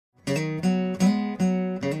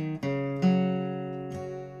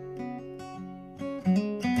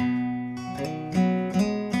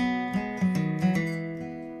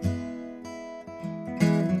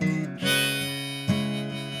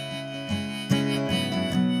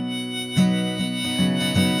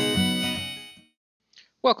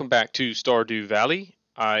Welcome back to Stardew Valley.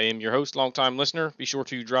 I am your host, longtime listener. Be sure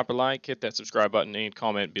to drop a like, hit that subscribe button, and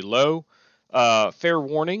comment below. Fair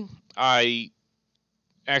warning, I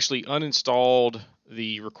actually uninstalled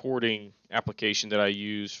the recording application that I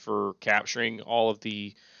use for capturing all of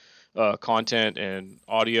the content and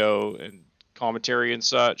audio and commentary and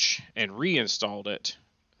such, and reinstalled it,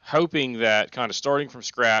 hoping that kind of starting from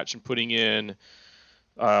scratch and putting in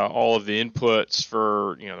all of the inputs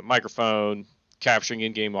for the microphone, capturing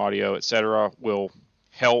in-game audio, etc., will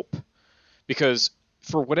help because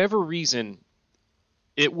for whatever reason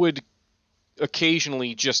it would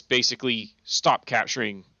occasionally just basically stop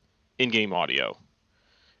capturing in-game audio,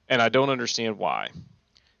 and I don't understand why.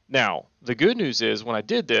 Now, the good news is when I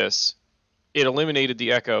did this, it eliminated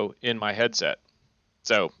the echo in my headset.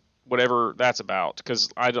 So whatever that's about, because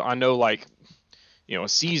I know like a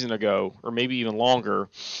season ago or maybe even longer,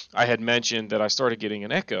 I had mentioned that I started getting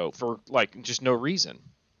an echo for like just no reason.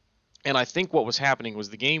 And I think what was happening was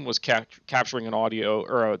the game was capturing an audio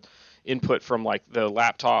or a input from like the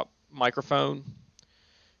laptop microphone,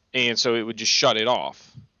 and so it would just shut it off.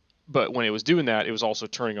 But when it was doing that, it was also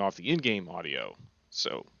turning off the in-game audio,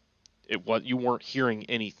 so you weren't hearing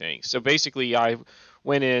anything. So basically, I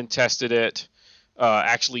went in, tested it,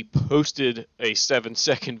 actually posted a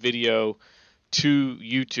 7-second video to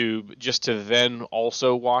YouTube just to then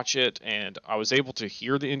also watch it, and I was able to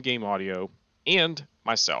hear the in-game audio and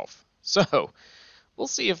myself. So we'll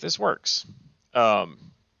see if this works. Um,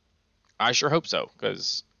 I sure hope so,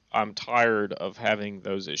 because I'm tired of having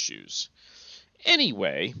those issues.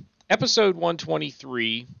 Anyway, episode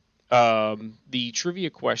 123, the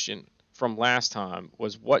trivia question from last time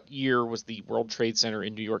was, what year was the World Trade Center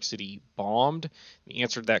in New York City bombed? The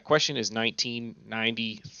answer to that question is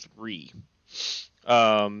 1993.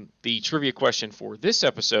 The trivia question for this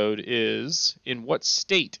episode is, in what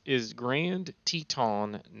state is Grand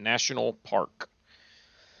Teton National Park?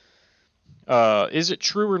 Is it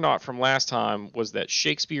true or not from last time was that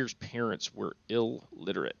Shakespeare's parents were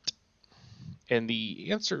illiterate? And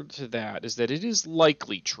the answer to that is that it is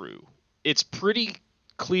likely true. It's pretty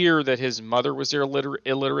clear that his mother was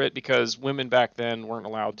illiterate because women back then weren't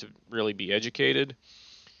allowed to really be educated.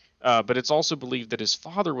 But it's also believed that his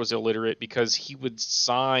father was illiterate because he would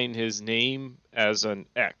sign his name as an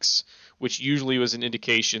X, which usually was an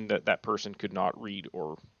indication that that person could not read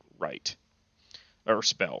or write or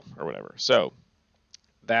spell or whatever. So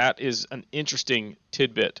that is an interesting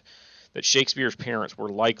tidbit that Shakespeare's parents were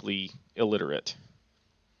likely illiterate.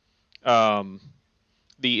 The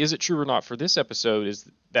is it true or not for this episode is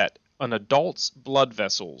that an adult's blood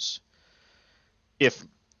vessels, if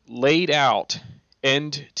laid out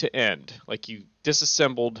end to end, like you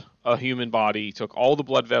disassembled a human body, took all the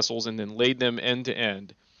blood vessels and then laid them end to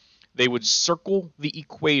end, they would circle the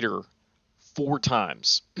equator 4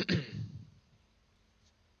 times.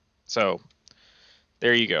 So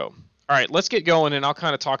there you go. All right, let's get going, and I'll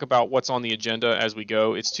kind of talk about what's on the agenda as we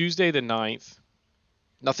go. It's Tuesday the 9th.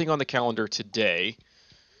 Nothing on the calendar today.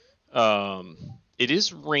 It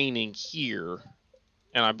is raining here,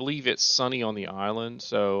 and I believe it's sunny on the island,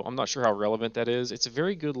 so I'm not sure how relevant that is. It's a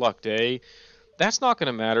very good luck day. That's not going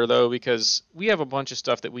to matter, though, because we have a bunch of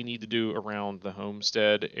stuff that we need to do around the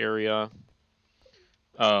homestead area.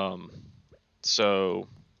 Um, so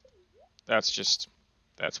that's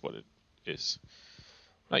what it is.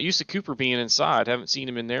 Not used to Cooper being inside. Haven't seen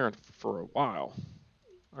him in there for a while.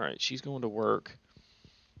 All right, she's going to work.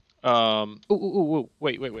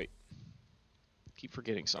 Wait. Keep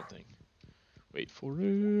forgetting something. Wait for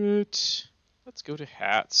it. Let's go to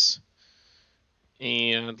hats.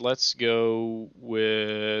 And let's go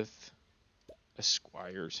with a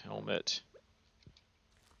Squire's helmet.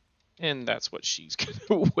 And that's what she's going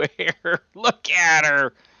to wear. Look at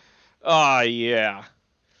her. Oh, yeah.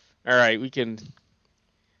 All right, we can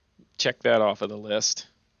check that off of the list.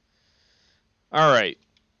 All right.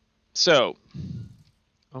 So,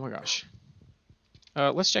 oh my gosh.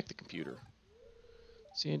 Let's check the computer.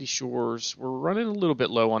 Sandy Shores. We're running a little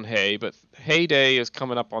bit low on hay, but hay day is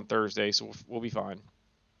coming up on Thursday, so we'll be fine.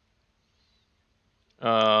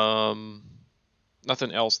 Nothing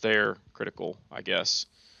else there critical, I guess.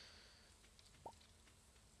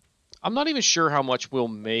 I'm not even sure how much we'll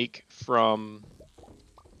make from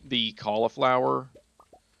the cauliflower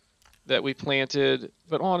that we planted,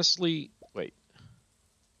 but honestly, wait.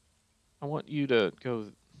 I want you to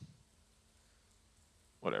go.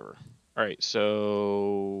 Whatever. All right,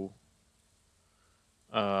 so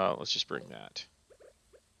let's just bring that.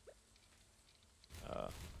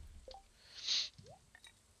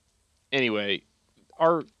 Anyway,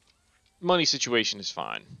 our money situation is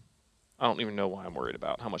fine. I don't even know why I'm worried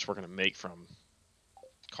about how much we're going to make from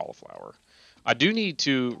cauliflower. I do need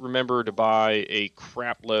to remember to buy a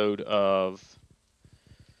crap load of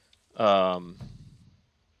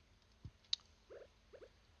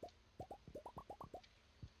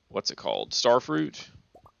what's it called? Starfruit,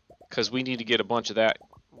 because we need to get a bunch of that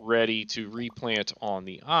ready to replant on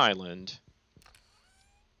the island.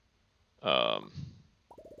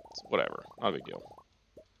 Whatever, not a big deal.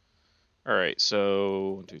 All right,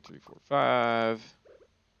 so 1, 2, 3, 4, 5.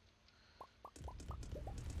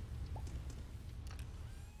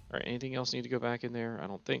 All right, anything else need to go back in there? I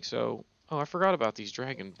don't think so. Oh, I forgot about these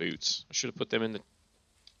dragon boots. I should have put them in the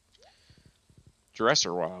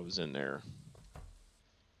dresser while I was in there.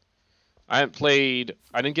 I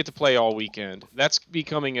didn't get to play all weekend. That's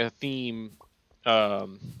becoming a theme,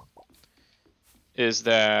 is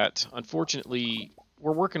that, unfortunately,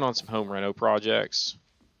 we're working on some home reno projects.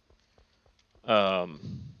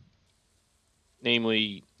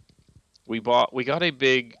 Namely, we got a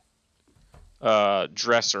big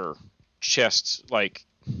dresser chest, like,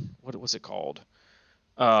 what was it called?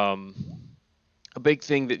 A big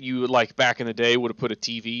thing that you would, like, back in the day would have put a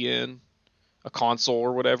TV in, a console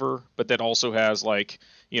or whatever, but that also has, like,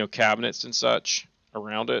 cabinets and such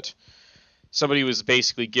around it. Somebody was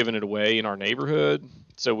basically giving it away in our neighborhood,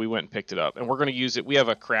 so we went and picked it up, and we're going to use it. We have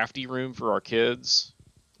a crafty room for our kids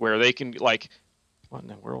where they can, like, what in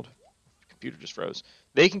the world? Computer just froze.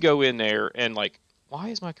 They can go in there and, like, why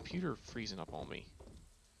is my computer freezing up on me?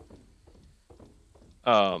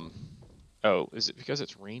 Oh, is it because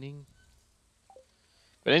it's raining?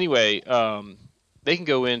 But anyway, they can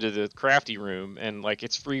go into the crafty room and, like,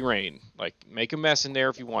 it's free reign. Like, make a mess in there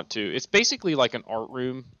if you want to. It's basically like an art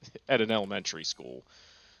room at an elementary school.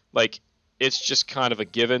 Like, it's just kind of a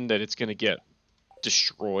given that it's going to get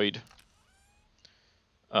destroyed.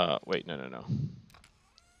 Wait, no.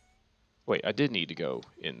 Wait, I did need to go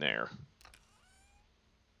in there.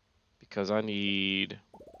 Because I need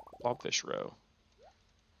blobfish roe.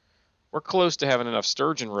 We're close to having enough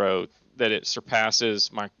sturgeon roe that it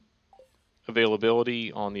surpasses my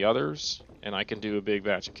availability on the others, and I can do a big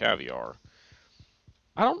batch of caviar.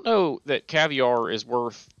 I don't know that caviar is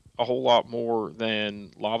worth a whole lot more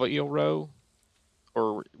than lava eel roe,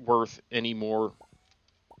 or worth any more,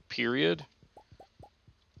 period.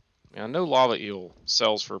 I know lava eel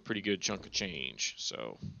sells for a pretty good chunk of change,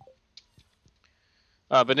 so.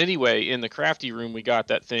 But anyway, in the crafty room, we got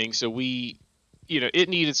that thing, so it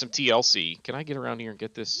needed some TLC. Can I get around here and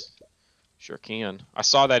get this? Sure can. I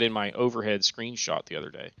saw that in my overhead screenshot the other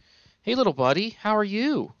day. Hey, little buddy, how are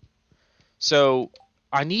you? So,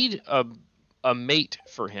 I need a mate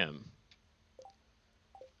for him.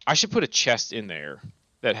 I should put a chest in there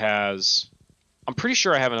that has... I'm pretty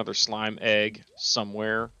sure I have another slime egg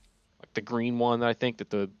somewhere. Like the green one that I think that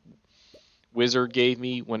the wizard gave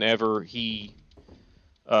me whenever he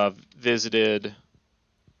visited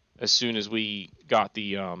as soon as we got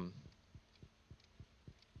the...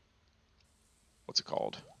 what's it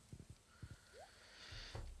called?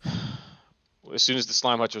 As soon as the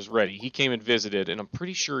slime hutch was ready, he came and visited, and I'm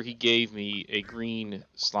pretty sure he gave me a green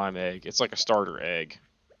slime egg. It's like a starter egg.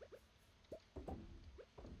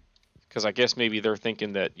 Because I guess maybe they're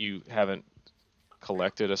thinking that you haven't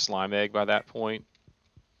collected a slime egg by that point.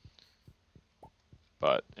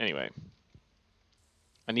 But anyway,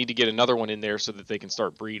 I need to get another one in there so that they can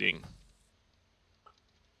start breeding.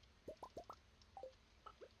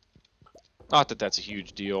 Not that that's a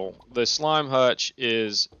huge deal. The slime hutch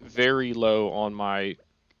is very low on my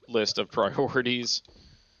list of priorities.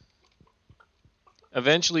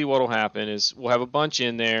 Eventually what will happen is we'll have a bunch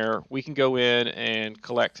in there. We can go in and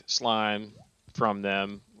collect slime from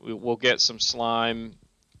them. We'll get some slime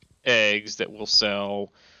eggs that we'll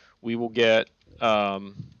sell. We will get... I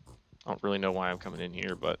don't really know why I'm coming in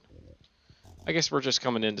here, but I guess we're just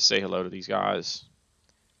coming in to say hello to these guys.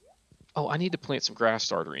 Oh, I need to plant some grass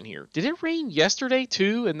starter in here. Did it rain yesterday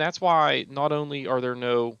too? And that's why not only are there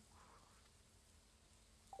no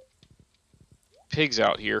pigs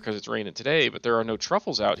out here because it's raining today, but there are no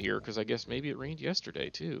truffles out here because I guess maybe it rained yesterday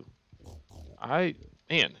too. Man,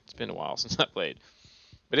 it's been a while since I played.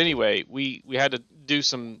 But anyway, we had to do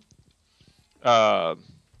some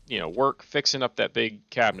work fixing up that big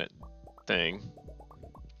cabinet thing.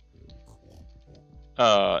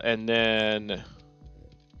 And then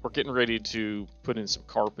we're getting ready to put in some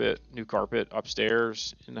new carpet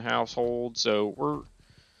upstairs in the household. So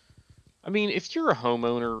if you're a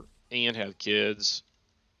homeowner and have kids,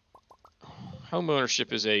 home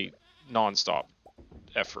ownership is a nonstop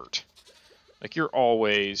effort. Like, you're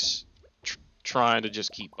always trying to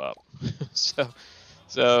just keep up.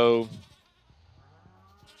 so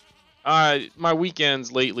My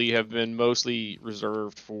weekends lately have been mostly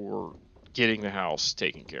reserved for getting the house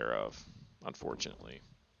taken care of. Unfortunately,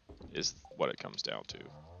 is what it comes down to.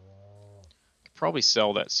 Could probably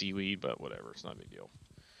sell that seaweed, but whatever, it's not a big deal.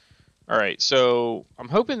 All right, so I'm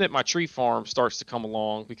hoping that my tree farm starts to come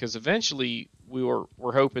along because eventually we're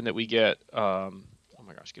hoping that we get oh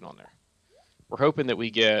my gosh, get on there. We're hoping that we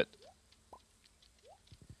get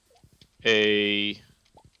a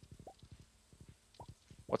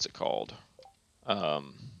what's it called?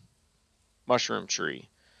 Um, mushroom tree.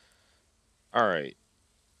 All right,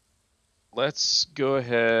 let's go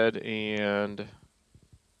ahead and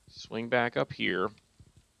swing back up here.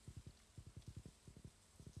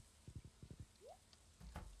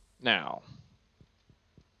 Now,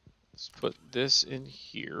 let's put this in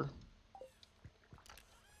here,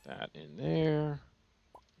 that in there.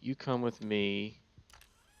 You come with me.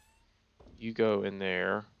 You go in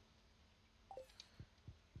there.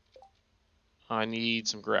 I need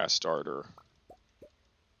some grass starter.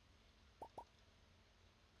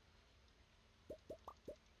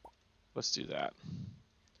 Let's do that.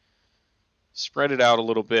 Spread it out a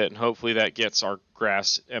little bit, and hopefully that gets our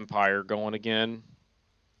grass empire going again.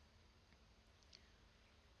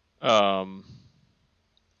 Um,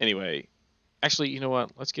 anyway, actually, you know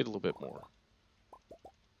what? Let's get a little bit more.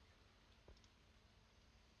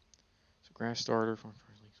 So grass starter.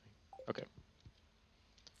 Okay.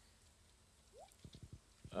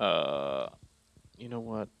 You know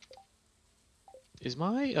what? Is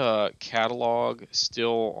my catalog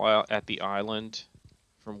still at the island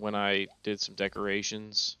from when I did some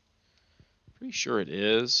decorations? Pretty sure it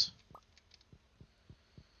is.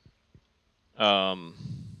 Um,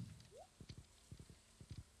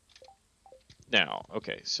 now,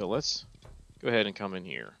 okay, so let's go ahead and come in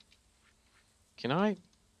here. Can I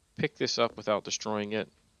pick this up without destroying it?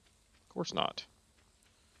 Of course not.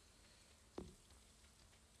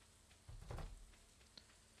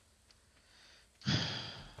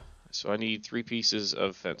 So I need 3 pieces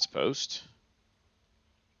of fence post,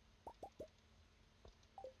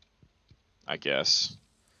 I guess.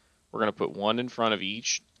 We're going to put 1 in front of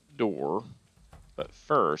each door, but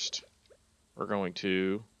first we're going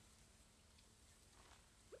to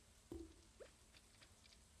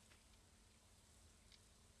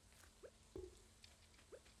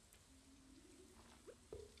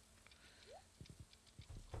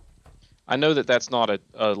I know that that's not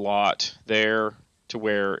a lot there to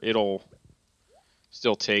where it'll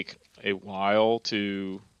still take a while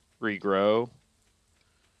to regrow.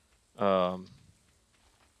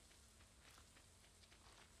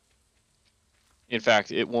 In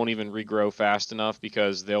fact, it won't even regrow fast enough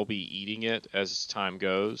because they'll be eating it as time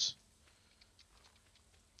goes.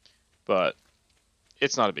 But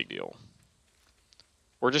it's not a big deal.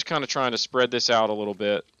 We're just kind of trying to spread this out a little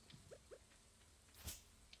bit.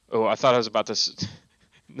 Oh, I thought I was about to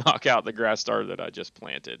knock out the grass starter that I just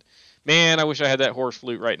planted. Man, I wish I had that horse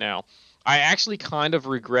flute right now. I actually kind of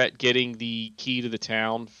regret getting the key to the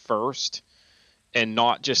town first and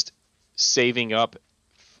not just saving up.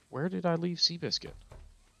 Where did I leave Seabiscuit?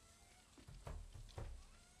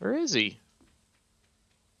 Where is he?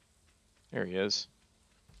 There he is.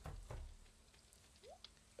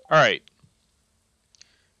 All right.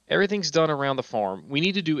 Everything's done around the farm. We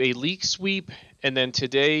need to do a leak sweep, and then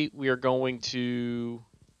today we are going to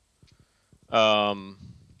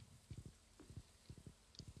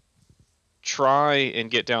try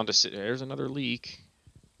and get down to... There's another leak.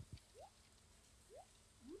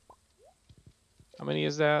 How many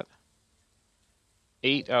is that?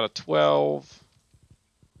 8 out of 12.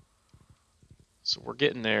 So we're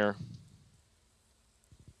getting there.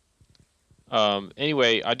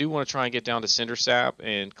 Anyway, I do want to try and get down to Cindersap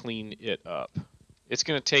and clean it up. It's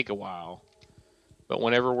going to take a while. But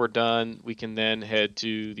whenever we're done, we can then head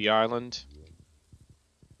to the island.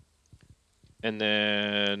 And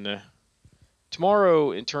then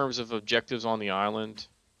tomorrow, in terms of objectives on the island,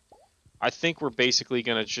 I think we're basically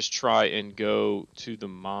going to just try and go to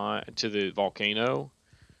the volcano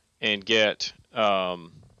and get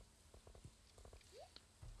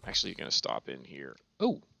actually going to stop in here.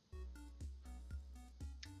 Oh.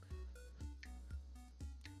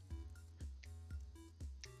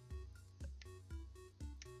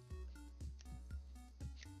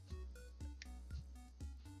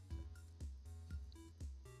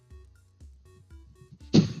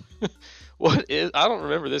 What is? I don't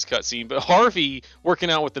remember this cutscene, but Harvey working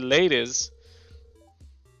out with the ladies.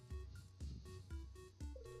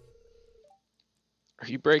 Are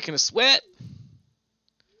you breaking a sweat?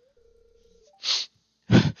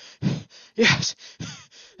 Yes,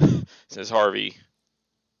 says Harvey.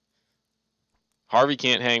 Harvey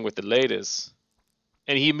can't hang with the ladies.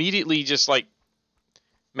 And he immediately just like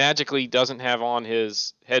magically doesn't have on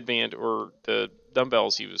his headband or the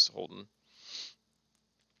dumbbells he was holding.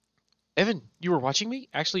 Evan, you were watching me?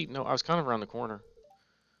 Actually, no, I was kind of around the corner.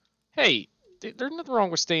 Hey, there's nothing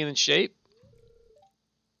wrong with staying in shape.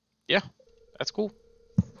 Yeah, that's cool.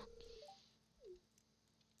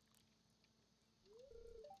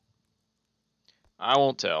 I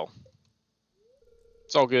won't tell.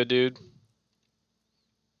 It's all good, dude.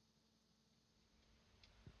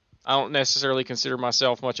 I don't necessarily consider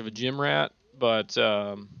myself much of a gym rat, but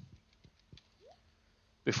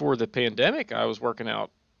before the pandemic, I was working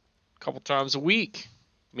out a couple times a week.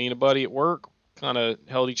 Me and a buddy at work kind of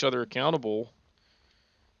held each other accountable.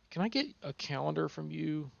 Can I get a calendar from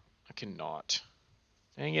you? I cannot.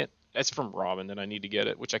 Dang it. That's from Robin that I need to get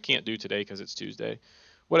it, which I can't do today because it's Tuesday.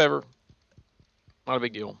 Whatever. Not a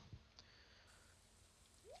big deal.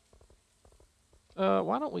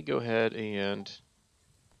 Why don't we go ahead and...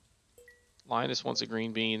 Linus wants a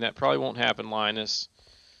green bean. That probably won't happen, Linus.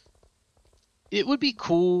 It would be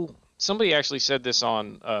cool. Somebody actually said this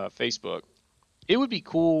on Facebook. It would be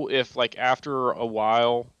cool if, like, after a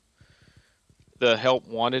while, the help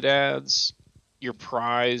wanted ads, your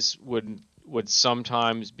prize would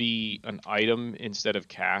sometimes be an item instead of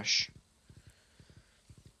cash.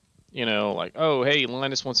 You know, like, oh, hey,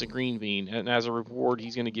 Linus wants a green bean, and as a reward,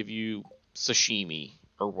 he's going to give you sashimi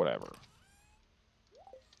or whatever.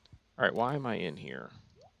 All right, why am I in here?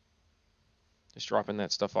 Just dropping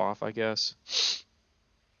that stuff off, I guess.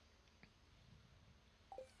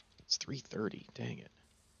 It's 3:30. Dang it.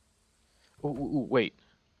 Oh, wait.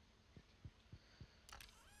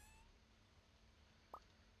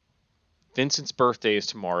 Vincent's birthday is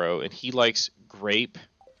tomorrow, and he likes grape.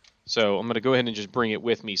 So I'm going to go ahead and just bring it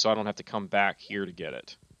with me so I don't have to come back here to get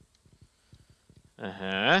it.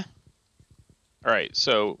 Uh-huh. All right,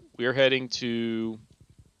 so we're heading to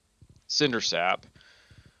Cindersap.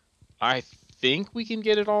 I think we can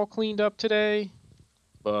get it all cleaned up today,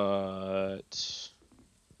 but...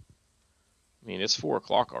 I mean, it's 4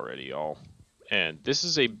 o'clock already, y'all. And this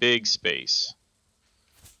is a big space.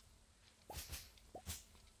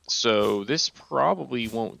 So this probably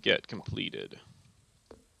won't get completed.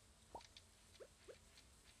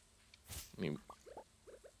 I mean,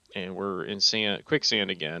 and we're in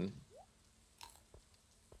quicksand again.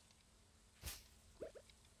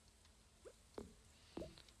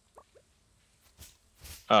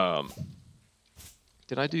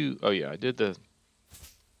 Did I do... Oh, yeah, I did the...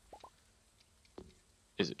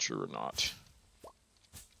 Is it true or not?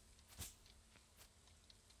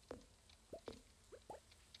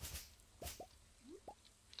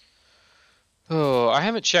 Oh, I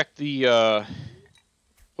haven't checked the...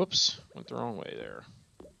 Whoops, went the wrong way there.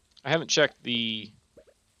 I haven't checked the...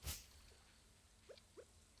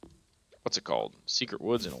 What's it called? Secret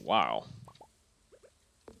Woods in a while.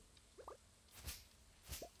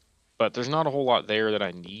 But there's not a whole lot there that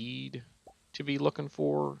I need to be looking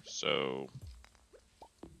for, so...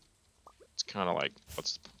 It's kind of like,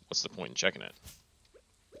 what's the point in checking it?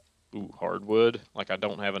 Ooh, hardwood. Like I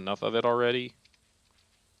don't have enough of it already.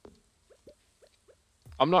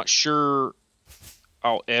 I'm not sure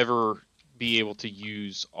I'll ever be able to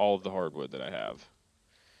use all of the hardwood that I have.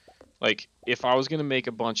 Like, if I was going to make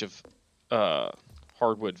a bunch of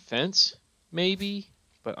hardwood fence, maybe,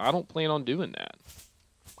 but I don't plan on doing that.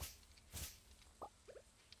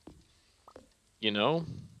 You know?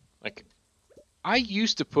 Like, I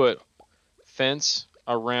used to put fence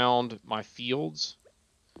around my fields,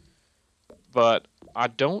 but I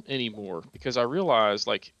don't anymore because I realize,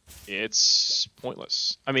 like, it's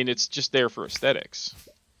pointless. I mean, it's just there for aesthetics.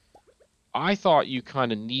 I thought you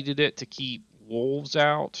kind of needed it to keep wolves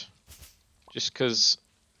out, just because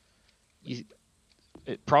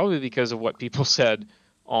probably because of what people said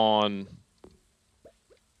on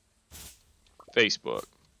Facebook.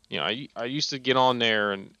 You know, I used to get on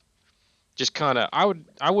there and just kind of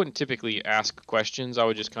I wouldn't typically ask questions. I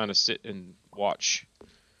would just kind of sit and watch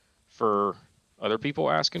for other people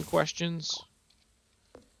asking questions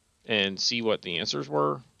and see what the answers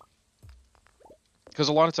were. Because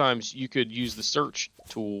a lot of times you could use the search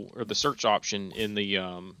tool or the search option in the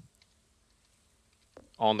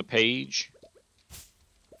on the page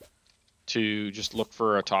to just look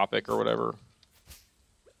for a topic or whatever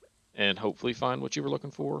and hopefully find what you were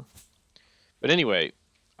looking for. But anyway,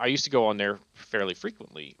 I used to go on there fairly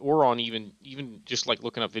frequently, or on even just like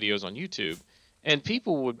looking up videos on YouTube, and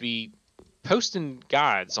people would be posting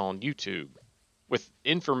guides on YouTube with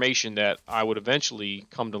information that I would eventually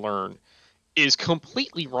come to learn is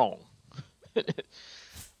completely wrong.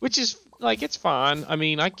 Which is, like, it's fine. I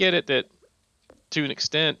mean, I get it that to an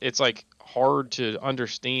extent, it's like hard to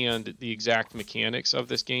understand the exact mechanics of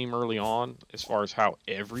this game early on as far as how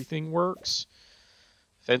everything works.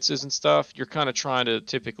 Fences and stuff, you're kind of trying to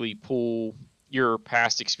typically pull your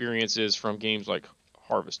past experiences from games like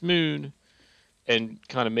Harvest Moon and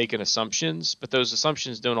kind of making assumptions, but those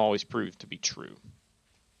assumptions don't always prove to be true.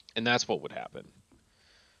 And that's what would happen.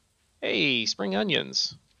 Hey, spring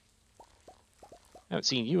onions. Haven't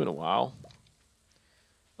seen you in a while.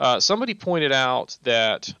 Somebody pointed out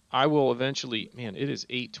that I will eventually... Man, it is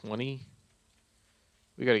 8:20.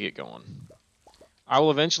 We got to get going. I will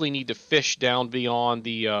eventually need to fish down beyond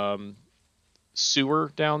the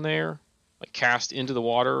sewer down there, like cast into the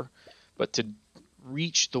water. But to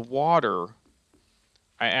reach the water,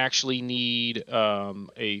 I actually need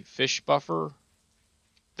a fish buffer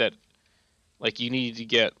that, like, you need to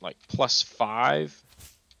get like +5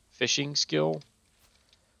 fishing skill,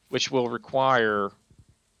 which will require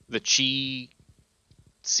the chi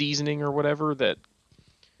seasoning or whatever that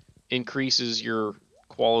increases your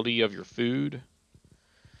quality of your food.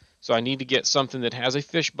 So I need to get something that has a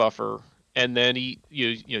fish buffer, and then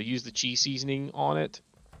use the chi seasoning on it,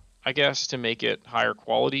 I guess, to make it higher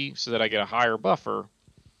quality so that I get a higher buffer.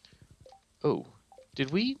 Oh,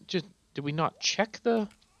 did we not check the...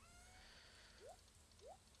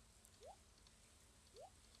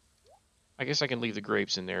 I guess I can leave the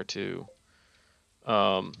grapes in there too.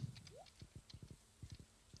 Did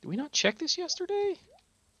we not check this yesterday?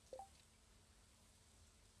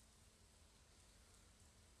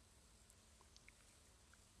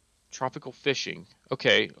 Tropical fishing.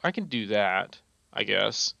 Okay, I can do that, I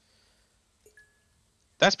guess.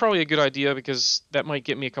 That's probably a good idea because that might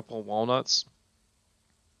get me a couple of walnuts.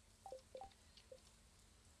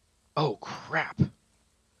 Oh, crap.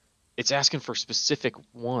 It's asking for specific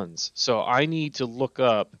ones. So I need to look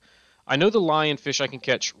up. I know the lionfish I can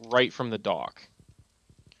catch right from the dock.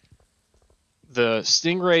 The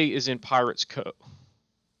stingray is in Pirate's Cove.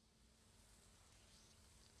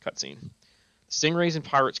 Cutscene. Stingray's in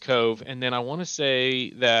Pirate's Cove, and then I want to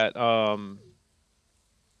say that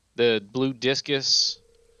the blue discus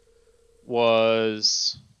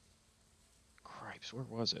was... Cripes, where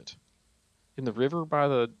was it? In the river by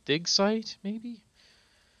the dig site, maybe?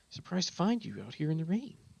 Surprised to find you out here in the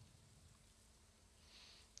rain.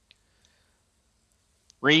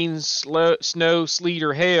 Rain, snow, sleet,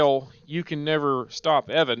 or hail, you can never stop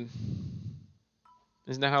Evan.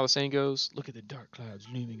 Isn't that how the saying goes? Look at the dark clouds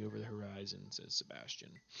looming over the horizon, says Sebastian.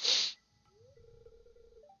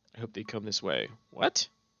 I hope they come this way. What?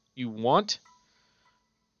 You want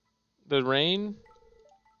the rain?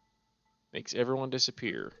 Makes everyone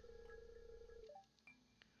disappear.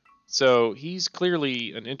 So he's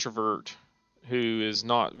clearly an introvert who is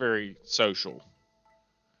not very social.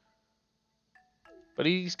 But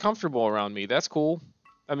he's comfortable around me. That's cool.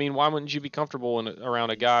 I mean, why wouldn't you be comfortable around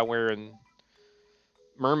a guy wearing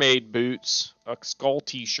mermaid boots, a skull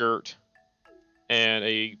t-shirt, and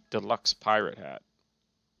a deluxe pirate hat?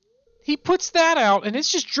 He puts that out, and it's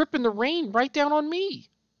just dripping the rain right down on me.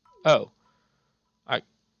 Oh.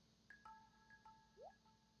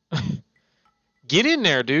 Get in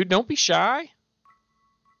there, dude. Don't be shy.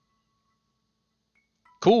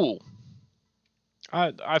 Cool.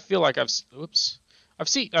 I feel like I've seen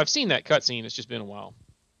that cutscene. It's just been a while.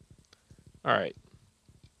 All right.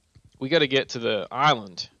 We got to get to the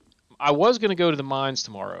island. I was going to go to the mines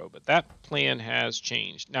tomorrow, but that plan has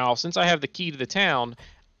changed. Now, since I have the key to the town,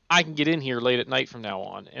 I can get in here late at night from now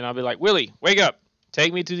on, and I'll be like, Willie, wake up.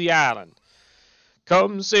 Take me to the island.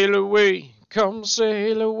 Come sail away. Come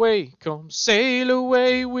sail away. Come sail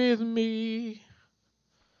away with me.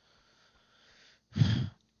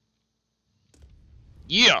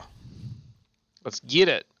 Yeah. Let's get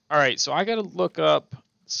it. All right, so I got to look up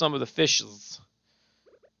some of the fishes.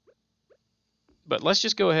 But let's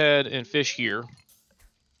just go ahead and fish here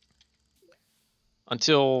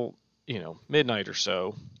until, midnight or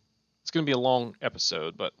so. It's going to be a long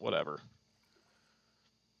episode, but whatever.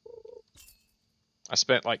 I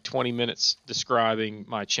spent like 20 minutes describing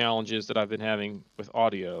my challenges that I've been having with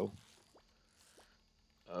audio.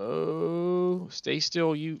 Oh, stay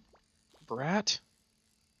still, you brat.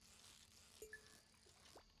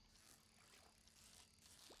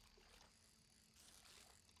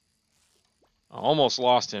 I almost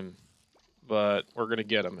lost him, but we're going to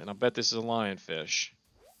get him. And I bet this is a lionfish.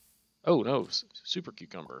 Oh, no, super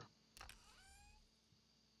cucumber.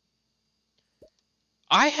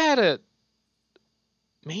 I had a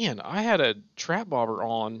trap bobber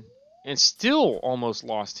on and still almost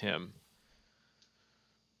lost him.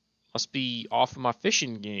 Must be off of my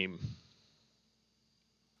fishing game.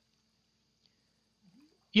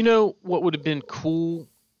 You know what would have been cool?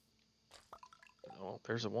 Oh,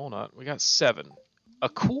 there's a walnut. We got 7. A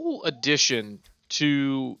cool addition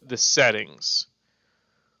to the settings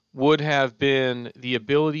would have been the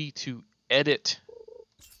ability to edit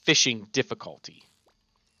fishing difficulty.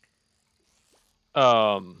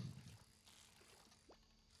 To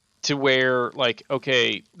where, like,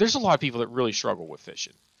 okay, there's a lot of people that really struggle with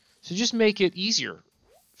fishing. So just make it easier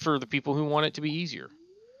for the people who want it to be easier.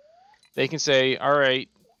 They can say, all right,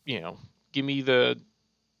 give me the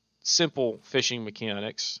simple fishing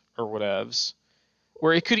mechanics or whatevs,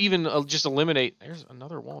 where it could even just eliminate. There's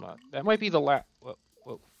another walnut. That might be the last.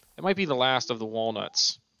 That might be the last of the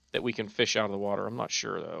walnuts that we can fish out of the water. I'm not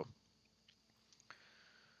sure though.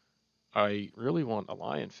 I really want a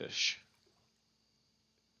lionfish.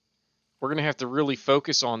 We're gonna have to really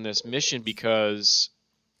focus on this mission because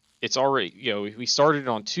it's already, we started it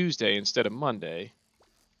on Tuesday instead of Monday.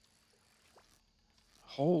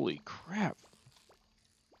 Holy crap.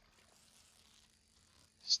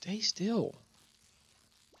 Stay still.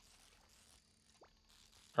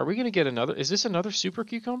 Are we going to get another? Is this another super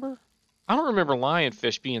cucumber? I don't remember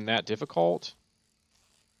lionfish being that difficult.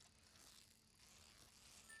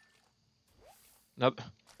 No.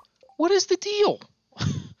 What is the deal?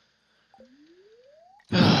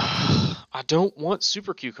 I don't want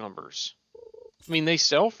super cucumbers. I mean, they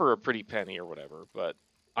sell for a pretty penny or whatever, but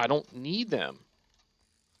I don't need them.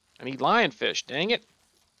 I need lionfish, dang it.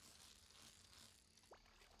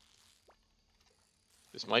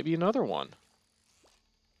 This might be another one.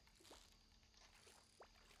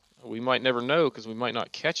 We might never know because we might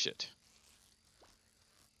not catch it.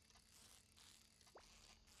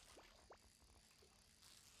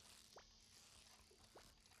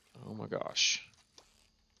 Oh my gosh.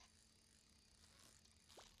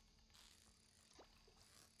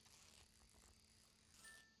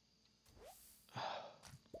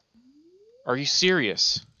 Are you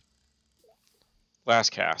serious? Last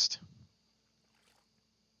cast.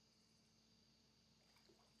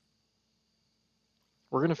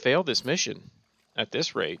 We're going to fail this mission at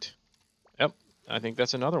this rate. Yep, I think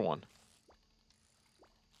that's another one.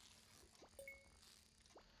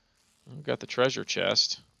 We've got the treasure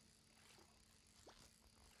chest.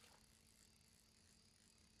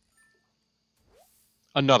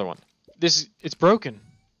 Another one. It's broken.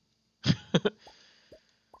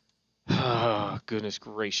 Oh, goodness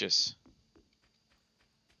gracious.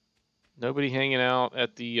 Nobody hanging out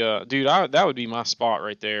at the... dude, that would be my spot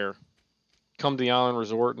right there. Come to the island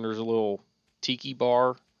resort and there's a little tiki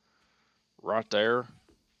bar right there.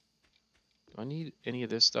 Do I need any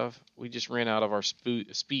of this stuff? We just ran out of our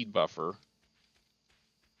speed buffer.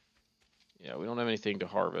 Yeah, we don't have anything to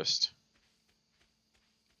harvest.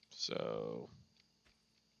 So,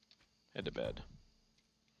 head to bed.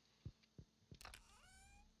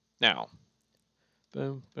 Now,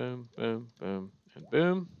 boom, boom, boom, boom, and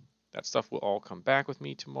boom. That stuff will all come back with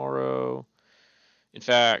me tomorrow. In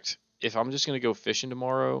fact, if I'm just going to go fishing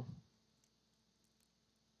tomorrow,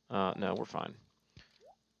 no, we're fine.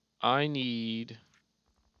 I need...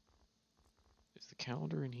 Is the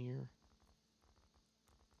calendar in here?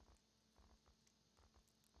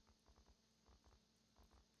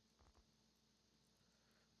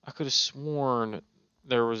 I could have sworn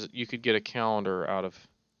you could get a calendar out of...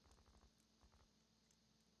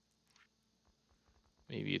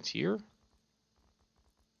 Maybe it's here?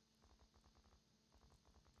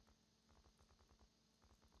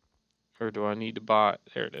 Or do I need to buy...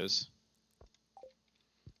 There it is.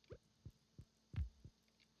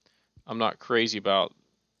 I'm not crazy about...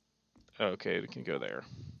 Okay, we can go there.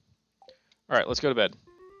 Alright, let's go to bed.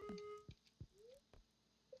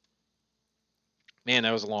 Man,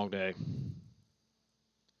 that was a long day.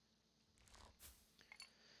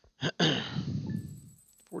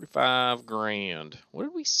 $45 grand. What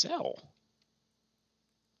did we sell?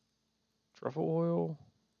 Truffle oil?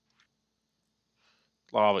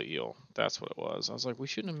 Lava eel. That's what it was. I was like, we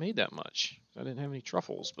shouldn't have made that much. I didn't have any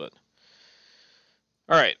truffles, but...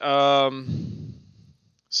 Alright,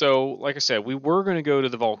 so, like I said, we were going to go to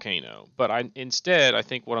the volcano, but instead, I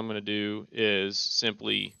think what I'm going to do is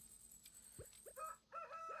simply...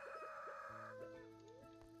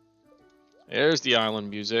 There's the island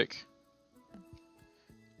music.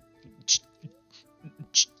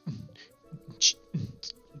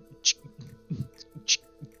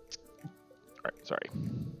 Alright, sorry.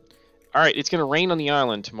 Alright, it's going to rain on the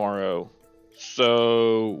island tomorrow.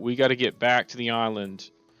 So, we got to get back to the island.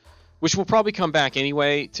 Which we'll probably come back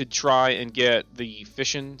anyway to try and get the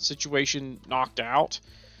fishing situation knocked out.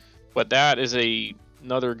 But that is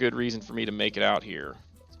another good reason for me to make it out here.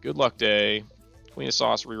 Good luck day. Queen of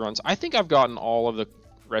Sauce reruns. I think I've gotten all of the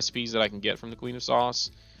recipes that I can get from the Queen of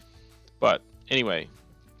Sauce. But anyway.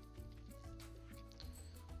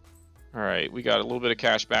 Alright, we got a little bit of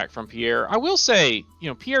cash back from Pierre. I will say, you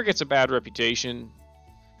know, Pierre gets a bad reputation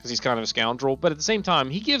because he's kind of a scoundrel, but at the same time,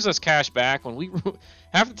 he gives us cash back when we...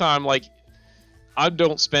 half the time, like, I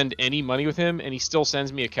don't spend any money with him, and he still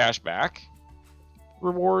sends me a cash back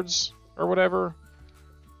rewards or whatever.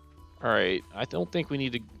 Alright, I don't think we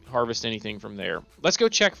need to harvest anything from there. Let's go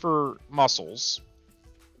check for mussels,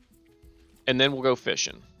 and then we'll go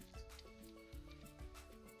fishing.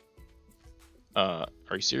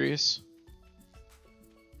 Are you serious?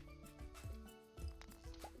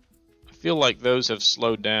 I feel like those have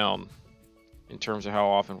slowed down in terms of how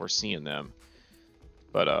often we're seeing them.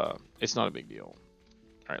 But it's not a big deal.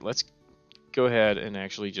 Alright, let's go ahead and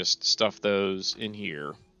actually just stuff those in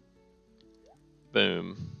here.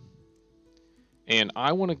 Boom. And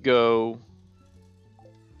I want to go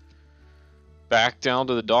back down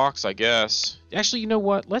to the docks, I guess. Actually, you know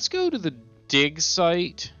what? Let's go to the dig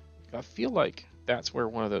site. I feel like that's where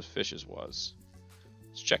one of those fishes was.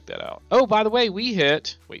 Let's check that out. Oh, by the way, we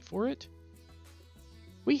hit... Wait for it.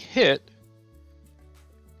 We hit...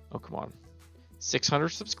 Oh, come on. 600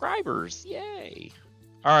 subscribers. Yay.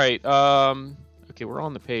 Alright, okay, we're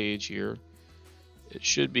on the page here. It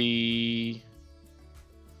should be...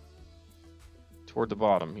 toward the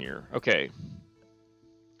bottom here. Okay.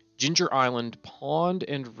 Ginger Island, Pond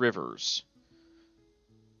and Rivers.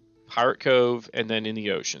 Pirate Cove, and then in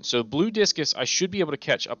the ocean. So blue discus I should be able to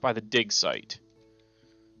catch up by the dig site.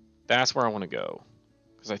 That's where I want to go.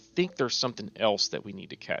 Because I think there's something else that we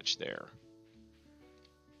need to catch there.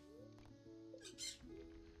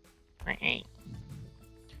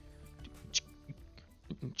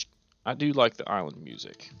 I do like the island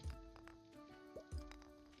music.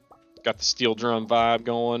 Got the steel drum vibe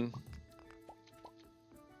going.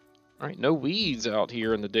 Alright, no weeds out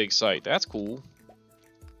here in the dig site. That's cool.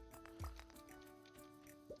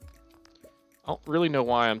 I don't really know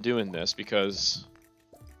why I'm doing this, because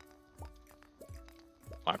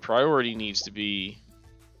my priority needs to be...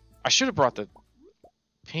 I should have brought the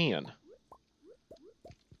pan.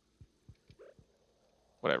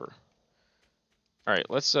 Whatever. Alright,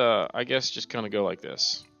 let's, I guess just kind of go like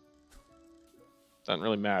this. Doesn't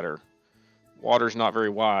really matter. Water's not very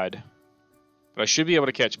wide. But I should be able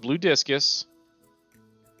to catch blue discus.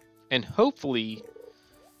 And hopefully...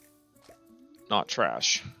 not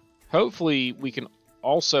trash. Hopefully we can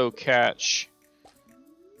also catch...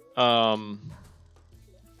 there's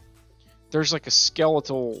like a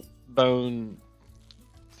skeletal bone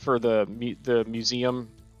for the museum.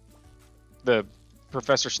 The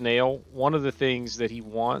Professor Snail. One of the things that he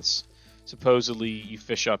wants, supposedly, you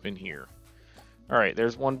fish up in here. Alright,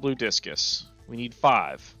 there's one blue discus. We need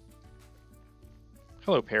 5.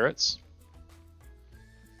 Hello, parrots.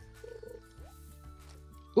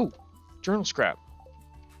 Ooh, journal scrap.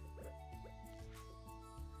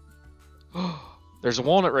 There's a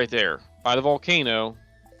walnut right there by the volcano.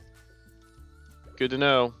 Good to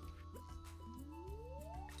know.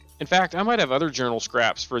 In fact, I might have other journal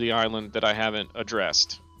scraps for the island that I haven't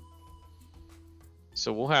addressed.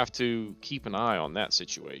 So we'll have to keep an eye on that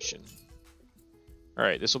situation.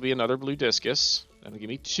 Alright, this will be another blue discus. That'll give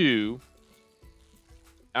me 2.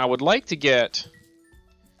 I would like to get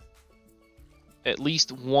at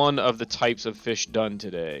least one of the types of fish done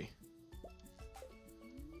today.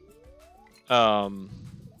 I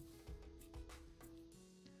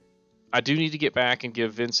do need to get back and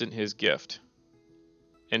give Vincent his gift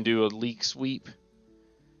and do a leek sweep.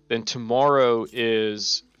 Then tomorrow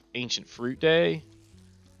is Ancient Fruit Day.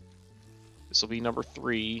 This will be number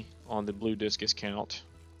 3 on the blue discus count.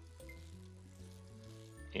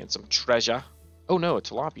 And some treasure. Oh no, a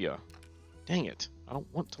tilapia. Dang it. I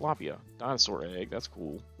don't want tilapia. Dinosaur egg, that's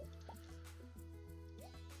cool.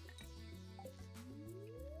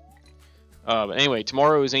 But anyway,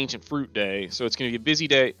 tomorrow is Ancient Fruit Day, so it's going to be a busy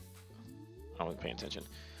day. I wasn't paying attention.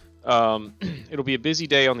 It'll be a busy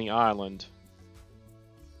day on the island.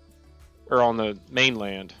 Or on the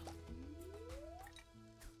mainland.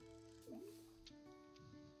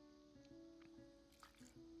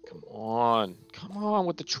 Come on. Come on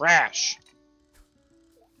with the trash.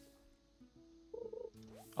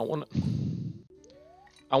 I want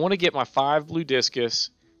to get my 5 blue discus,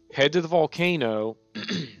 head to the volcano,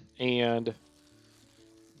 and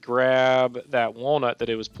grab that walnut that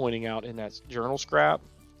it was pointing out in that journal scrap,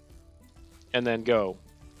 and then go.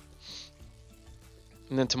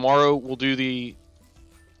 And then tomorrow we'll do the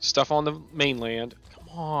stuff on the mainland. Come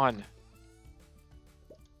on.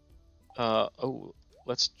 Oh,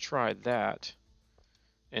 let's try that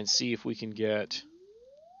and see if we can get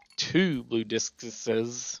 2 blue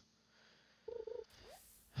discuses.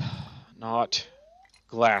 Not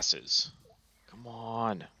glasses. Come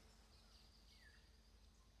on.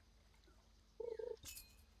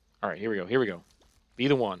 Alright, here we go. Here we go. Be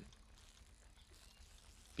the one.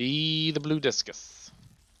 Be the blue discus.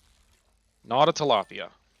 Not a tilapia.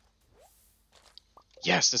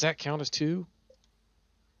 Yes, does that count as 2?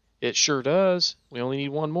 It sure does. We only need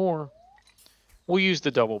 1 more. We'll use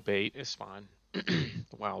the double bait. It's fine.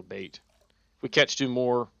 The wild bait. If we catch 2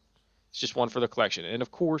 more, it's just 1 for the collection. And of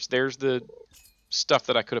course, there's the stuff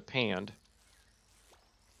that I could have panned.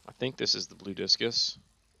 I think this is the blue discus.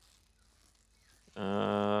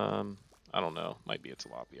 I don't know. Might be a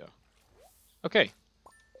tilapia. Okay.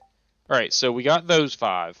 Alright, so we got those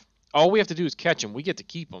 5. All we have to do is catch them. We get to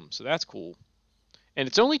keep them, so that's cool. And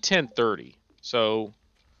it's only 10:30, so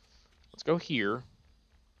let's go here.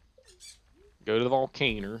 Go to the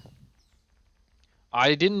volcano.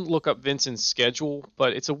 I didn't look up Vincent's schedule,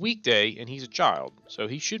 but it's a weekday, and he's a child, so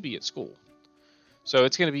he should be at school. So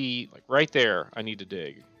it's going to be like right there I need to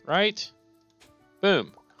dig. Right?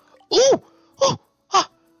 Boom. Ooh! Oh! Ah!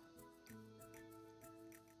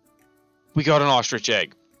 We got an ostrich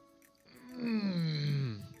egg.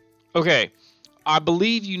 Okay. I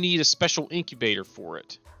believe you need a special incubator for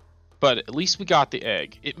it. But at least we got the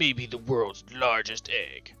egg. It may be the world's largest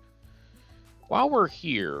egg. While we're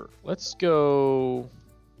here, let's go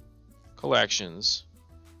collections.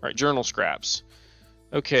 Alright, journal scraps.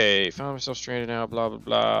 Okay, found myself stranded now, blah, blah,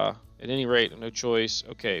 blah. At any rate, no choice.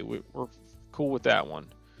 Okay, we're cool with that one.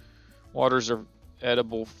 Waters are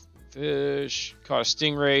edible fish. Caught a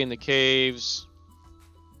stingray in the caves.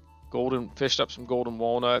 Fished up some golden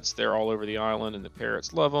walnuts. They're all over the island, and the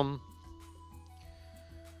parrots love them.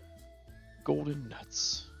 Golden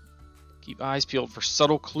nuts. Keep eyes peeled for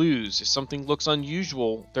subtle clues. If something looks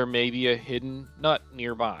unusual, there may be a hidden nut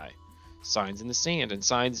nearby. Signs in the sand and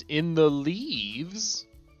signs in the leaves.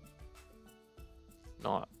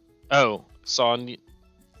 Not. Oh, saw a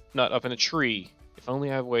nut up in a tree. If only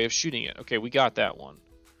I have a way of shooting it. Okay, we got that one.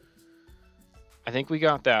 I think we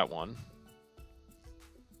got that one.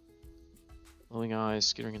 Glowing eyes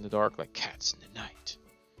skittering in the dark like cats in the night.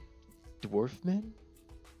 Dwarf men?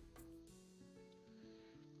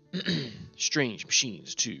 Strange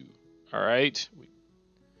machines, too. Alright.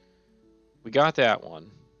 We got that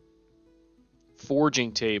one.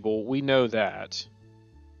 Forging table. We know that.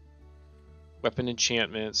 Weapon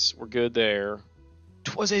enchantments. We're good there.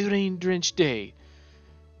 'Twas a rain-drenched day.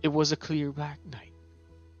 It was a clear black night.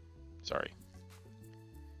 Sorry.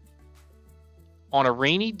 On a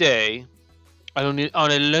rainy day, on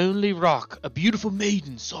a lonely rock, a beautiful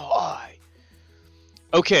maiden saw I.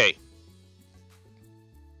 Okay.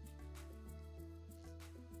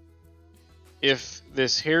 If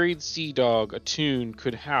this harried sea dog attuned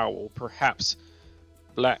could howl, perhaps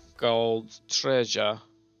Black Gold's treasure.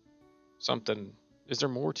 Something. Is there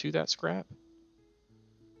more to that scrap?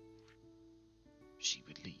 She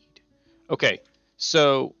would lead. Okay,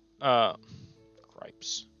 so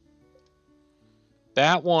cripes.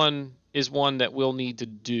 That one is one that we'll need to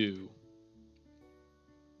do.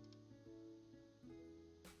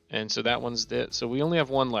 And so that one's that. So we only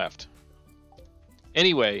have one left.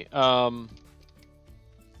 Anyway,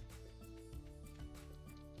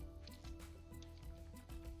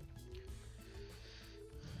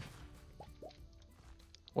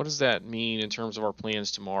 what does that mean in terms of our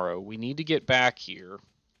plans tomorrow? We need to get back here.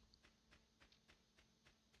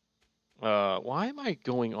 Why am I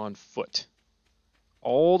going on foot?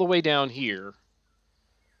 All the way down here.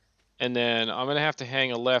 And then I'm going to have to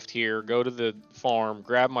hang a left here, go to the farm,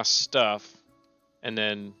 grab my stuff, and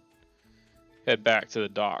then head back to the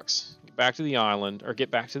docks. Get back to the island, or get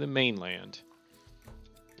back to the mainland.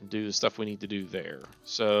 And do the stuff we need to do there.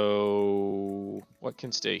 So, what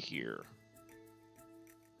can stay here?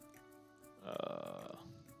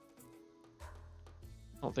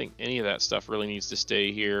 I don't think any of that stuff really needs to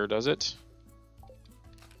stay here, does it?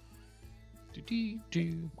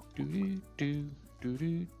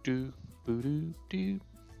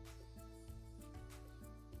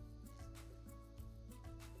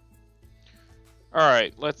 All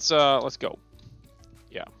right, let's go.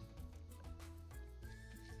 Yeah.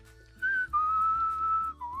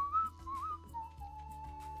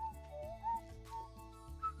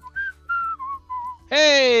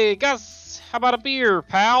 Hey, Gus, how about a beer,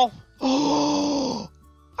 pal? Oh,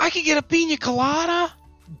 I can get a pina colada?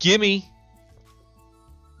 Gimme.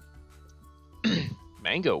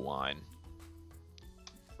 Mango wine.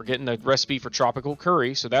 We're getting a recipe for tropical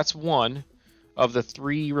curry, so that's one of the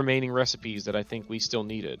 3 remaining recipes that I think we still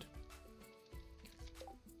needed.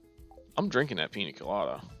 I'm drinking that pina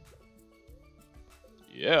colada.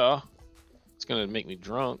 Yeah. It's gonna make me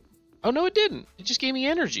drunk. Oh, no, it didn't. It just gave me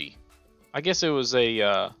energy. I guess it was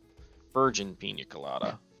a virgin pina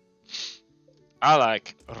colada. I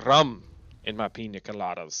like rum in my pina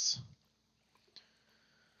coladas.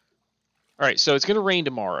 All right, so it's going to rain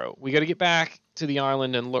tomorrow. We got to get back to the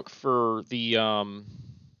island and look for the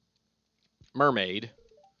mermaid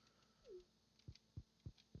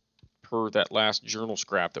per that last journal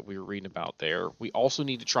scrap that we were reading about there. We also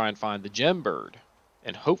need to try and find the gem bird.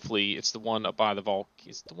 And hopefully it's the one up by the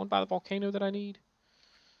Is it the one by the volcano that I need?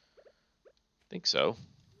 I think so.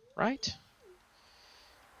 Right?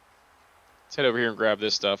 Let's head over here and grab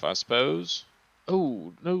this stuff, I suppose.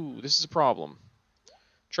 Oh, no, this is a problem.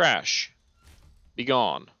 Trash. Be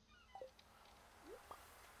gone.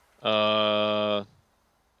 Cripes.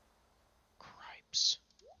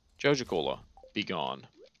 Joja Cola. Be gone.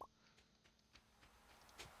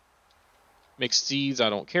 Mixed seeds I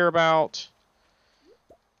don't care about.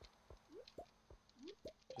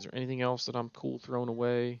 Is there anything else that I'm cool throwing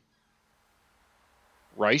away?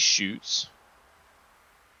 Rice shoots.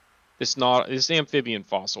 This amphibian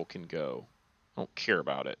fossil can go. I don't care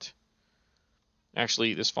about it.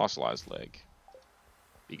 Actually, this fossilized leg.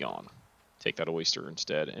 Be gone. Take that oyster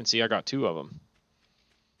instead. And see, I got 2 of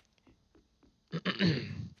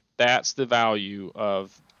them. That's the value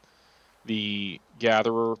of the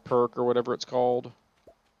Gatherer perk or whatever it's called.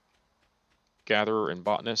 Gatherer and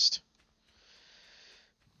Botanist.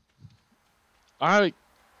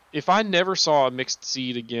 If I never saw a mixed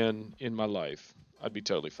seed again in my life, I'd be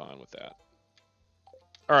totally fine with that.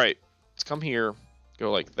 Alright, let's come here,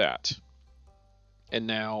 go like that. And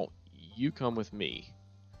now, you come with me.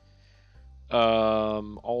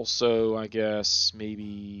 Also, I guess,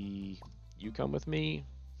 maybe you come with me.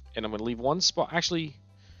 And I'm going to leave one spot. Actually,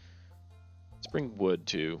 let's bring wood,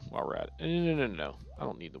 too, while we're at it. No. I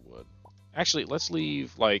don't need the wood. Actually, let's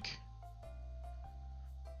leave, like...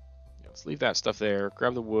 Let's leave that stuff there.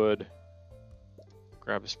 Grab the wood.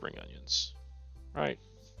 Grab the spring onions. Right.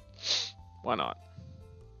 Why not?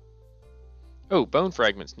 Oh, bone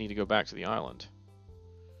fragments need to go back to the island.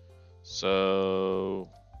 So...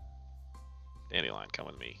 Dandelion, come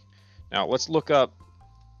with me. Now, let's look up...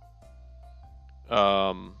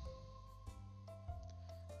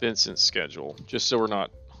 Vincent's schedule, just so we're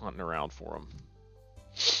not hunting around for him.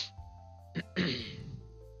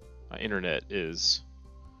 My internet is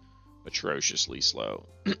atrociously slow.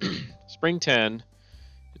 Spring 10.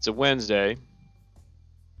 It's a Wednesday.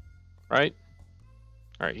 Right?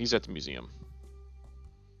 Alright, he's at the museum.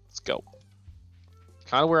 Let's go.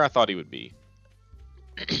 Kind of where I thought he would be.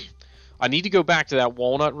 I need to go back to that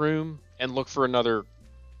walnut room and look for another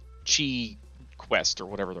chi quest or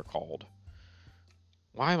whatever they're called.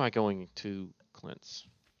 Why am I going to Clint's?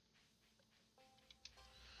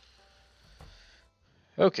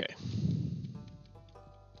 Okay.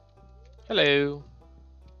 Hello.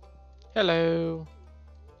 Hello.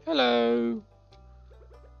 Hello.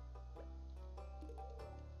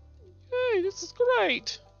 Hey, this is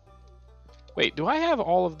great. Wait, do I have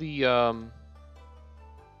all of the,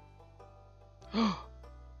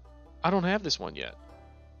 I don't have this one yet.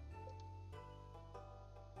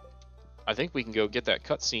 I think we can go get that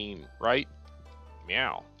cutscene, right?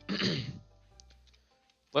 Meow.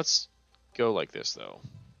 Let's go like this, though.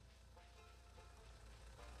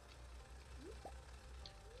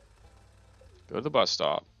 Go to the bus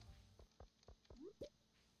stop.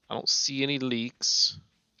 I don't see any leaks.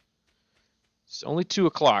 It's only 2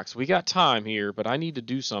 o'clock, so we got time here, but I need to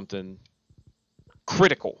do something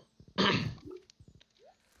critical.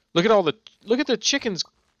 Look at the chickens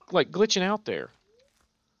like glitching out there.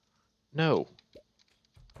 No.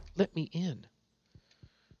 Let me in.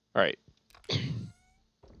 All right.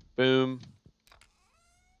 Boom.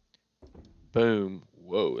 Boom.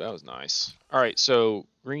 Whoa, that was nice. All right, so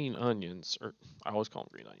green onions, or I always call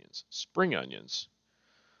them green onions. Spring onions.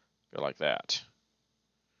 Go like that.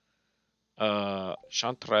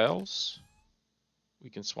 Chanterelles we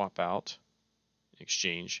can swap out in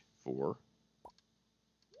exchange for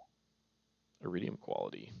iridium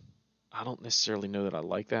quality. I don't necessarily know that I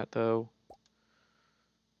like that, though.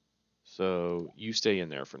 So you stay in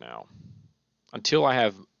there for now. Until I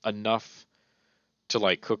have enough to,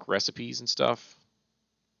 like, cook recipes and stuff.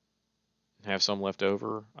 And have some left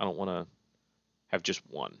over. I don't want to have just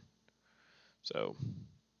one. So,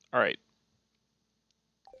 alright.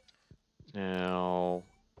 Now,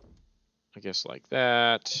 I guess like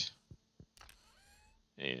that.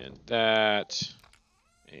 And that.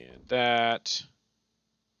 And that.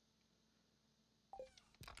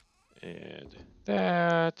 And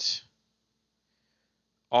that.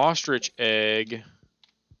 Ostrich egg.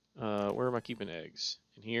 Where am I keeping eggs?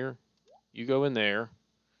 In here. You go in there.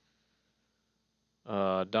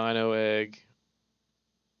 Dino egg.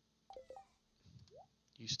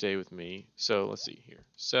 You stay with me. So let's see here.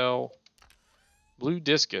 Sell. Blue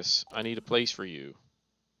discus. I need a place for you.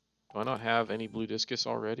 Do I not have any blue discus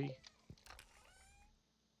already?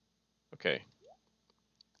 Okay.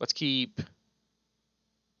 Let's keep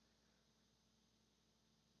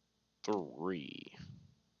 3.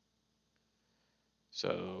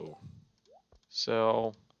 So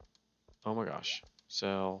sell. Oh my gosh.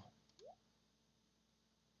 Sell.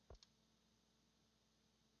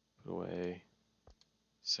 Put away.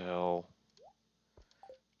 Sell.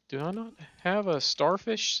 Do I not have a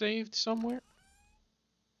starfish saved somewhere?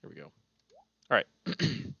 Here we go. All right.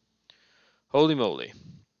 Holy moly.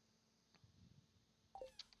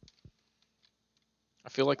 I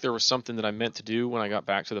feel like there was something that I meant to do when I got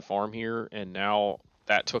back to the farm here, and now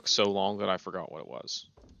that took so long that I forgot what it was.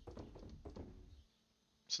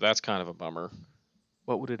 So that's kind of a bummer.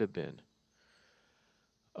 What would it have been?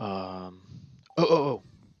 Oh.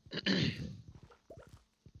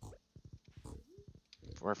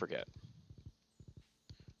 Before I forget.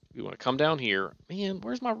 We want to come down here. Man,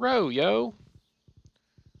 where's my row, yo?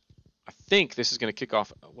 I think this is going to kick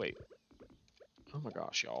off. Oh, wait. Oh my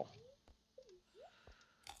gosh, y'all.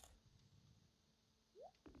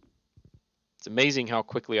 It's amazing how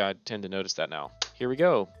quickly I tend to notice that now. Here we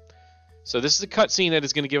go. So this is a cutscene that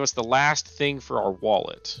is going to give us the last thing for our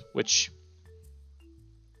wallet, which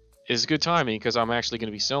is good timing because I'm actually going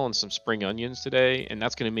to be selling some spring onions today, and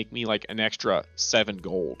that's going to make me like an extra 7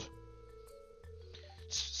 gold.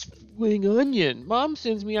 Spring onion. Mom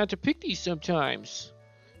sends me out to pick these sometimes.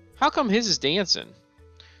 How come his is dancing?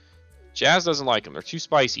 Jazz doesn't like them. They're too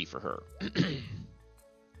spicy for her.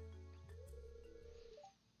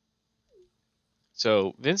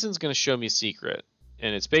 So Vincent's going to show me a secret,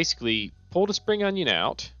 and it's basically pull the spring onion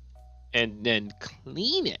out and then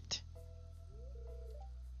clean it.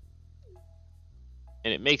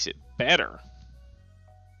 And it makes it better.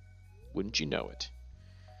 Wouldn't you know it?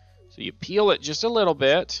 So you peel it just a little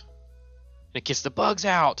bit, and it gets the bugs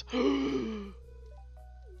out.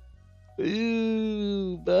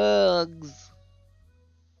 Ooh, bugs.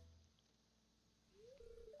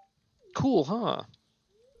 Cool, huh?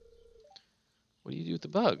 What do you do with the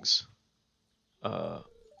bugs?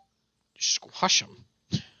 Squash them.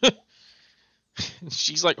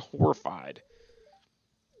 She's like horrified.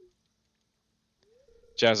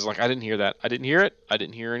 Jazz is like, I didn't hear that. I didn't hear it. I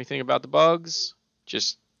didn't hear anything about the bugs.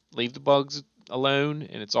 Just leave the bugs alone,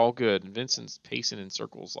 and it's all good. And Vincent's pacing in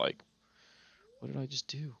circles like, what did I just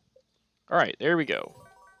do? All right, there we go.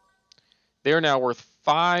 They're now worth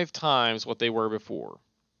 5 times what they were before.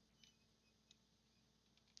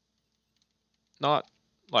 Not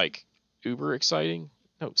like uber exciting.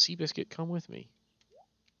 No, Seabiscuit, come with me.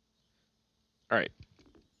 All right.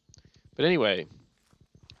 But anyway,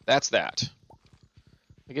 that's that.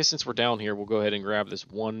 I guess since we're down here, we'll go ahead and grab this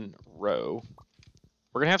one row.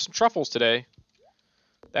 We're going to have some truffles today.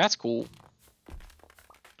 That's cool.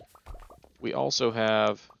 We also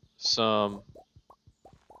have some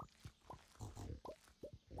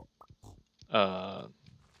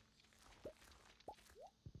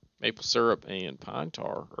maple syrup and pine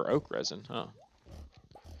tar, or oak resin, huh?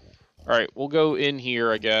 Alright, we'll go in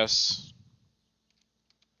here, I guess.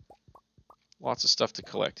 Lots of stuff to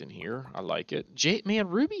collect in here. I like it. Man,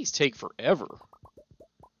 rubies take forever.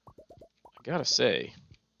 I gotta say.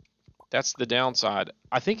 That's the downside.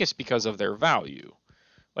 I think it's because of their value.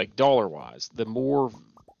 Like, dollar-wise. The more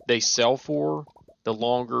they sell for, the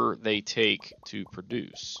longer they take to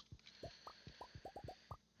produce.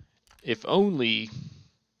 If only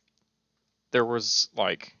there was,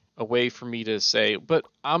 like, a way for me to say, but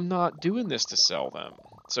I'm not doing this to sell them.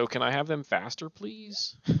 So can I have them faster,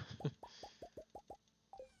 please?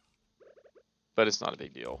 But it's not a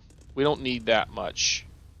big deal. We don't need that much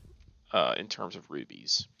in terms of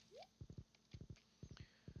rubies.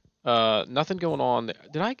 Nothing going on.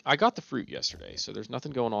 I got the fruit yesterday, so there's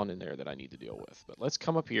nothing going on in there that I need to deal with. But let's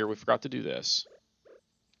come up here. We forgot to do this.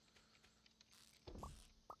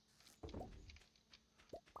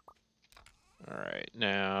 All right,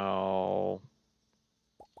 now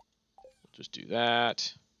we'll just do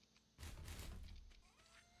that.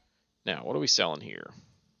 Now, what are we selling here?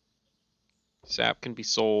 Sap can be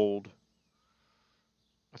sold.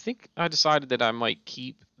 I think I decided that I might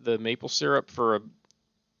keep the maple syrup for a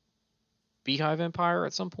beehive empire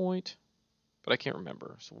at some point, but I can't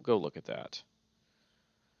remember, so we'll go look at that.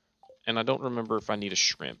 And I don't remember if I need a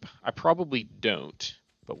shrimp. I probably don't,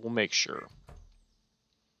 but we'll make sure.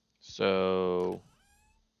 So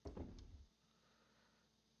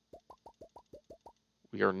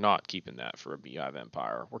We are not keeping that for a beehive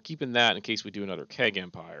empire. We're keeping that in case we do another keg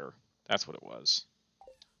empire. That's what it was.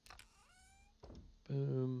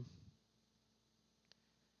 Boom.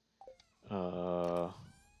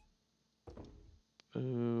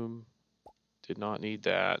 Boom. Did not need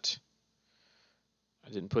that. I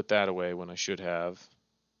didn't put that away when I should have.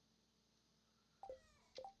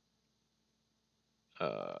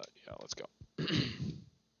 Yeah, let's go. Let's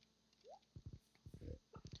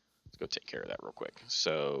go take care of that real quick.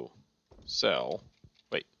 So, sell.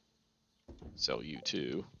 Wait. Sell you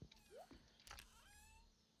too.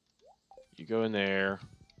 You go in there.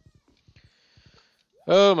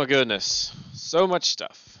 Oh my goodness. So much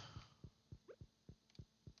stuff.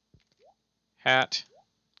 Hat.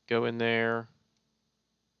 Go in there.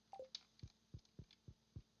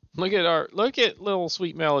 Look at little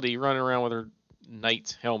Sweet Melody running around with her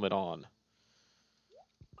knight's helmet on.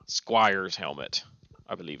 Squire's helmet,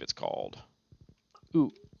 I believe it's called.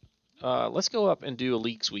 Ooh, let's go up and do a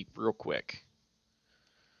leak sweep real quick.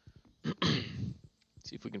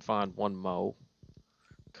 See if we can find one mow.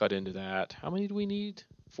 Cut into that. How many do we need?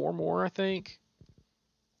 4 more, I think.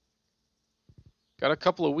 Got a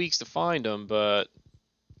couple of weeks to find them, but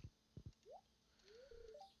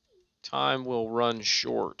time will run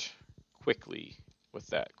short quickly with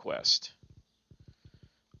that quest.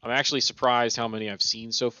 I'm actually surprised how many I've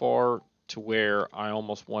seen so far, to where I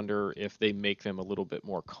almost wonder if they make them a little bit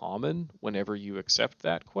more common whenever you accept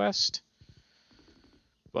that quest.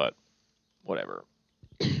 But whatever.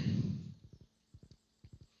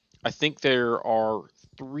 I think there are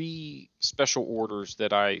 3 special orders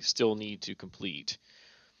that I still need to complete.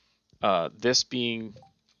 This being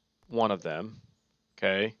one of them,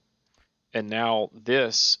 okay? And now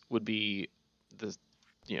this would be the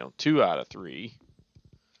 2 out of 3.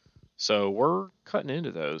 So we're cutting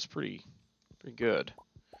into those pretty good.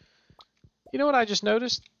 You know what I just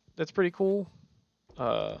noticed? That's pretty cool.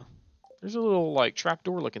 There's a little like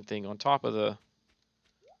trapdoor looking thing on top of the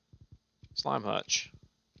slime hutch.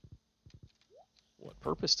 What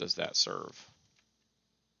purpose does that serve?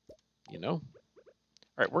 You know? All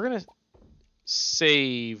right, we're gonna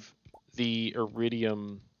save the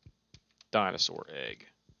iridium dinosaur egg.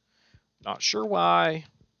 Not sure why.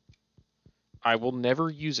 I will never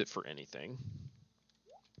use it for anything,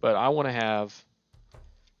 but I want to have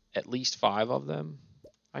at least 5 of them,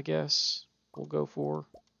 I guess we'll go for.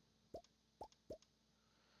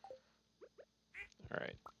 All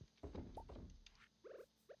right.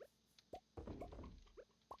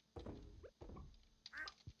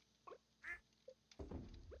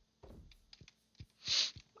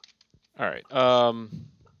 All right.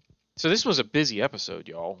 So this was a busy episode,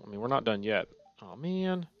 y'all. I mean, we're not done yet. Oh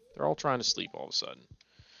man, they're all trying to sleep all of a sudden.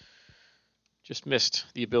 Just missed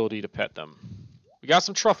the ability to pet them. We got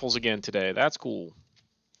some truffles again today. That's cool.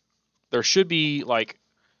 There should be like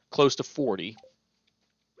close to 40.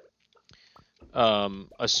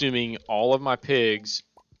 Assuming all of my pigs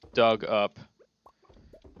dug up.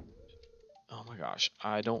 Oh my gosh,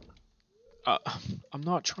 I don't. I'm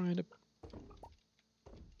not trying to.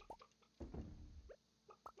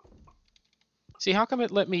 See, how come it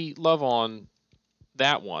let me love on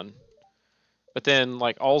that one, but then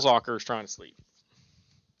like Alzocker is trying to sleep?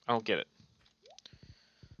 I don't get it.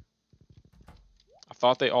 I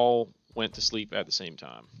thought they all went to sleep at the same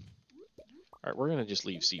time. All right, we're gonna just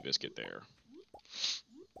leave Seabiscuit there.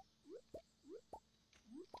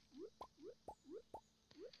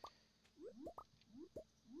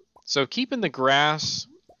 So keeping the grass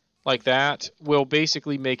like that will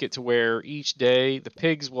basically make it to where each day the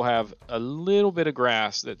pigs will have a little bit of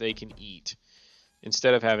grass that they can eat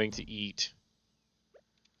instead of having to eat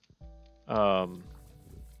from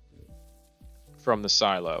the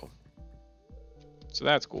silo. So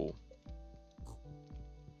that's cool.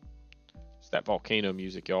 It's that volcano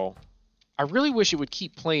music, y'all. I really wish it would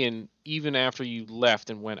keep playing even after you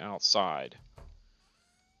left and went outside.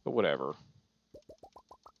 But whatever.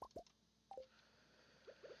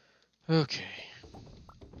 Okay.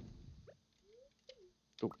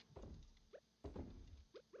 Ooh.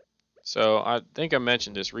 So I think I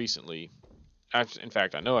mentioned this recently. In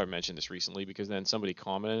fact, I know I mentioned this recently because then somebody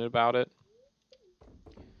commented about it.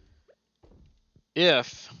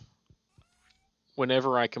 If,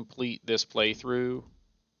 whenever I complete this playthrough,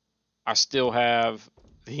 I still have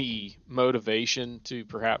the motivation to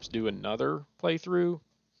perhaps do another playthrough,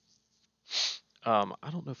 I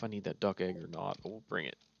don't know if I need that duck egg or not, but we'll bring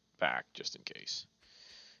it back just in case.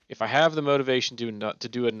 If I have the motivation to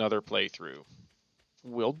do another playthrough,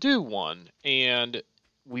 we'll do one, and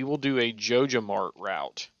we will do a Joja Mart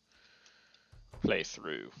route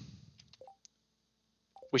playthrough.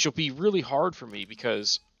 which will be really hard for me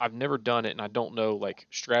because I've never done it and I don't know like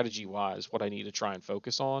strategy wise what I need to try and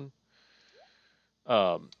focus on.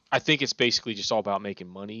 I think it's basically just all about making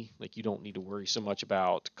money. Like you don't need to worry so much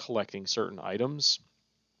about collecting certain items.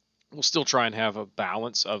 We'll still try and have a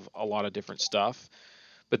balance of a lot of different stuff,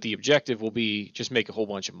 but the objective will be just make a whole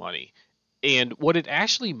bunch of money. And what it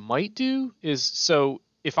actually might do is, so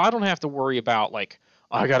if I don't have to worry about like,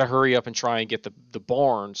 I got to hurry up and try and get the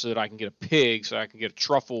barn so that I can get a pig, so I can get a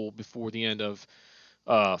truffle before the end of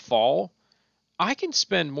fall, I can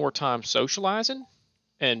spend more time socializing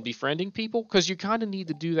and befriending people because you kind of need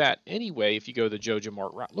to do that anyway if you go the Joja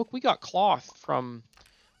Mart route. Look, we got cloth from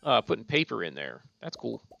putting paper in there. That's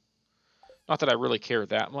cool. Not that I really care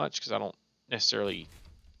that much because I don't necessarily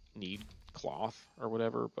need cloth or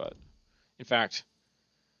whatever, but in fact,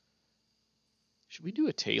 should we do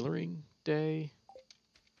a tailoring day?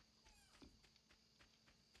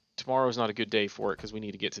 Tomorrow's not a good day for it because we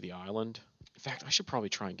need to get to the island. In fact, I should probably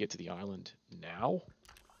try and get to the island now.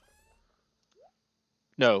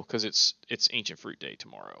 No, because it's Ancient Fruit Day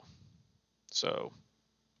tomorrow. So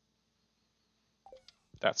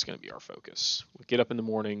that's going to be our focus. We get up in the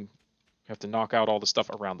morning, we have to knock out all the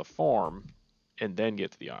stuff around the farm, and then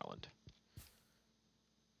get to the island.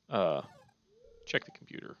 Check the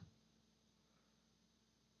computer.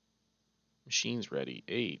 Machine's ready.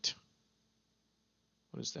 8.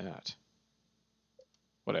 What is that?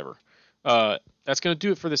 Whatever. That's going to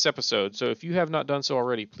do it for this episode. So if you have not done so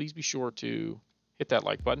already, please be sure to hit that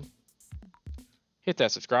like button, hit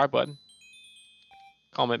that subscribe button,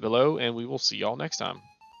 comment below, and we will see y'all next time.